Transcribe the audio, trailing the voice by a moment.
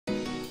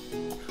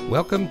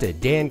Welcome to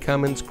Dan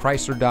Cummins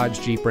Chrysler Dodge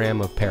Jeep Ram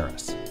of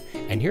Paris.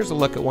 And here's a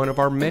look at one of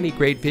our many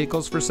great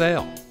vehicles for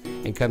sale.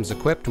 And comes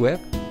equipped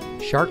with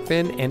shark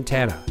fin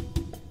antenna,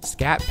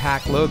 Scat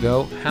Pack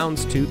logo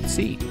houndstooth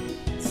seat,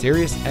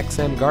 Sirius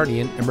XM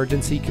Guardian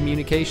emergency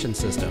communication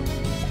system,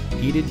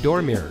 heated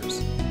door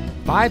mirrors,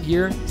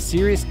 5-year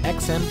Sirius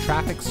XM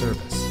traffic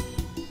service,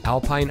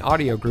 Alpine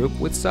audio group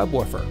with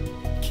subwoofer,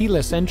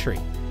 keyless entry,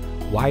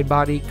 wide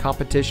body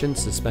competition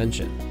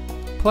suspension,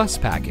 plus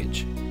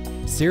package,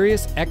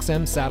 Sirius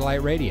XM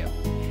satellite radio,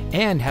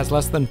 and has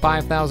less than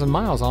 5,000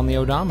 miles on the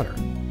odometer.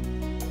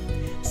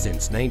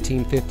 Since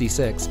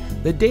 1956,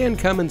 the Dan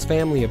Cummins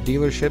family of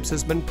dealerships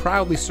has been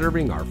proudly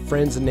serving our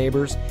friends and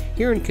neighbors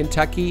here in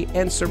Kentucky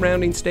and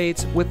surrounding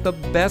states with the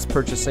best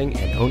purchasing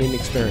and owning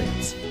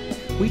experience.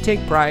 We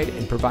take pride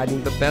in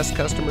providing the best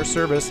customer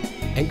service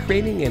and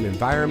creating an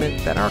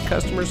environment that our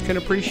customers can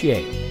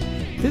appreciate.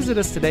 Visit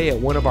us today at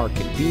one of our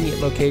convenient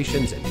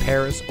locations in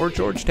Paris or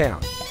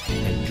Georgetown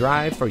and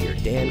drive for your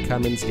Dan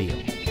Cummins deal.